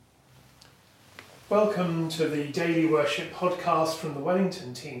Welcome to the Daily Worship podcast from the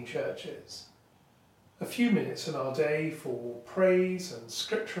Wellington Team Churches. A few minutes in our day for praise and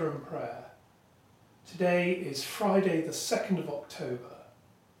scripture and prayer. Today is Friday the 2nd of October.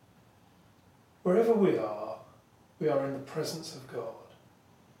 Wherever we are in the presence of God.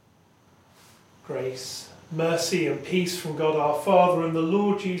 Grace, mercy and peace from God our Father and the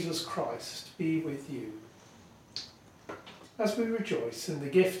Lord Jesus Christ be with you. As we rejoice in the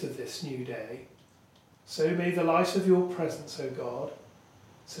gift of this new day, so may the light of your presence, O God,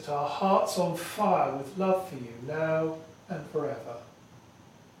 set our hearts on fire with love for you now and forever.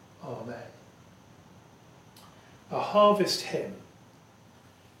 Amen. A harvest hymn.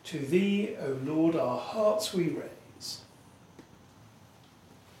 To thee, O Lord, our hearts we raise.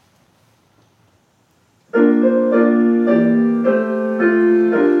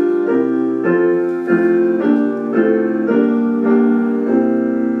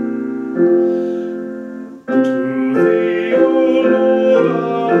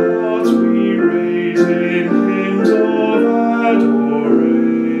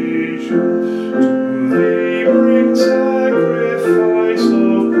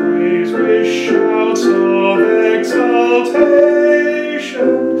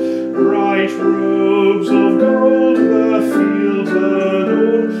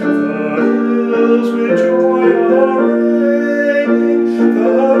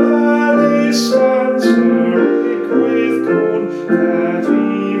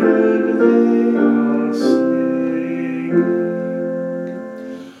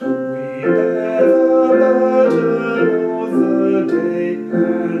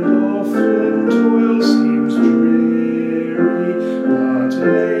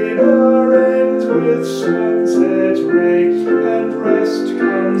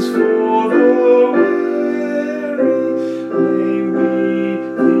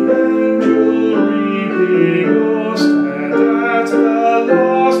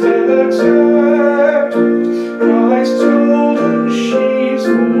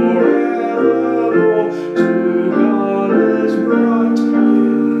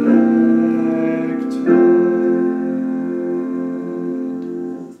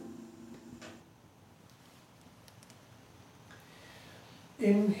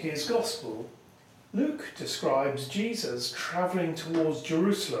 In his Gospel, Luke describes Jesus travelling towards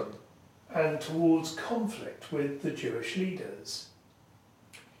Jerusalem and towards conflict with the Jewish leaders.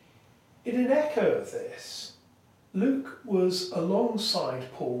 In an echo of this, Luke was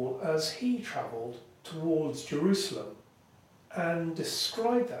alongside Paul as he travelled towards Jerusalem and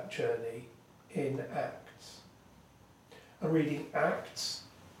described that journey in Acts. I'm reading Acts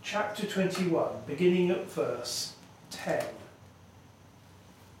chapter 21, beginning at verse 10.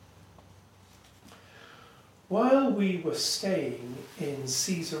 While we were staying in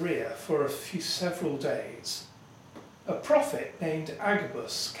Caesarea for several days, a prophet named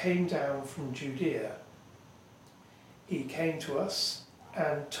Agabus came down from Judea. He came to us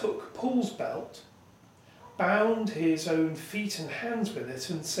and took Paul's belt, bound his own feet and hands with it,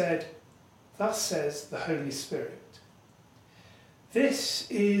 and said, "Thus says the Holy Spirit,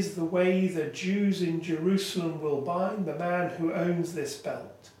 this is the way the Jews in Jerusalem will bind the man who owns this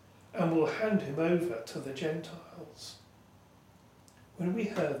belt, and will hand him over to the Gentiles." When we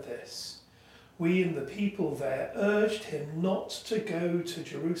heard this, we and the people there urged him not to go to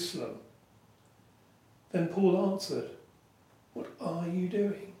Jerusalem. Then Paul answered, "What are you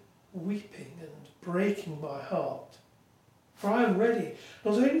doing, weeping and breaking my heart? For I am ready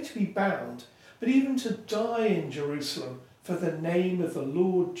not only to be bound, but even to die in Jerusalem for the name of the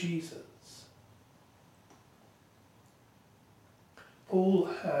Lord Jesus." Paul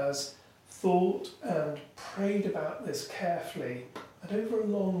has thought and prayed about this carefully and over a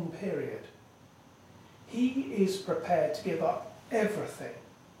long period. He is prepared to give up everything,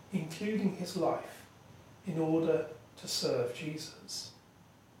 including his life, in order to serve Jesus.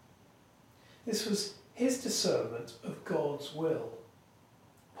 This was his discernment of God's will.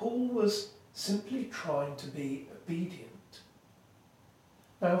 Paul was simply trying to be obedient.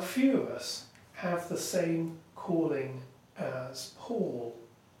 Now, few of us have the same calling as Paul,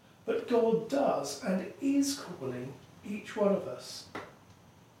 but God does and is calling each one of us.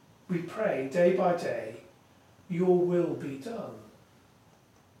 We pray day by day, "Your will be done."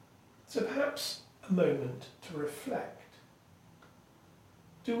 So perhaps a moment to reflect.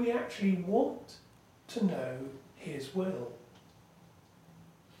 Do we actually want to know his will?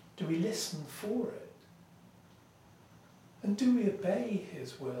 Do we listen for it? And do we obey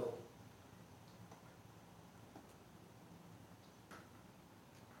his will?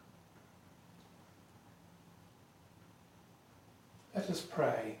 Let us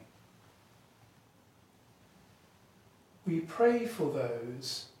pray. we pray for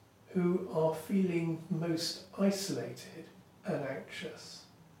those who are feeling most isolated and anxious,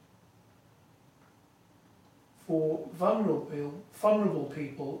 for vulnerable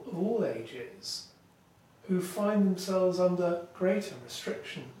people of all ages who find themselves under greater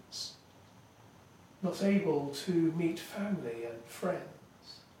restrictions, not able to meet family and friends.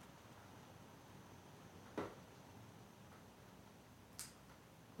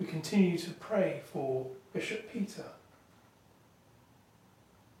 We continue to pray for Bishop Peter.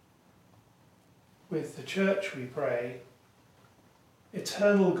 With the Church we pray,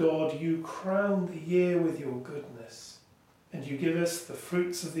 Eternal God, you crown the year with your goodness, and you give us the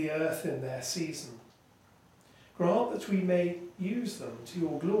fruits of the earth in their season. Grant that we may use them to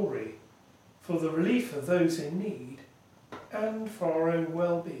your glory, for the relief of those in need, and for our own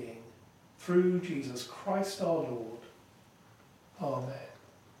well-being, through Jesus Christ our Lord. Amen.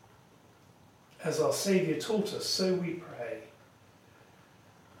 As our Saviour taught us, so we pray.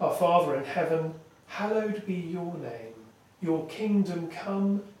 Our Father in heaven, hallowed be your name. Your kingdom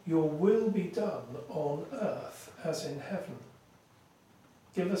come, your will be done on earth as in heaven.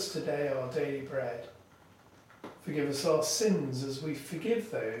 Give us today our daily bread. Forgive us our sins as we forgive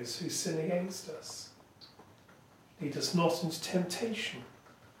those who sin against us. Lead us not into temptation,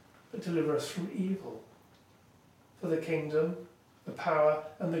 but deliver us from evil. For the kingdom, the power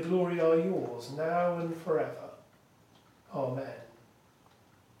and the glory are yours, now and forever. Amen.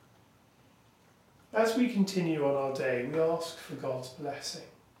 As we continue on our day, we ask for God's blessing.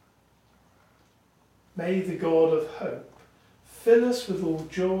 May the God of hope fill us with all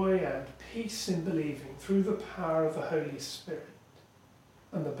joy and peace in believing through the power of the Holy Spirit,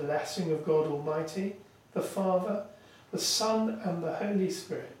 and the blessing of God Almighty, the Father, the Son and the Holy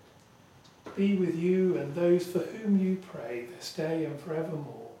Spirit be with you and those for whom you pray this day and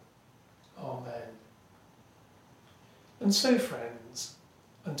forevermore. Amen. And so, friends,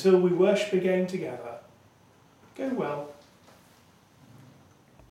 until we worship again together, go well.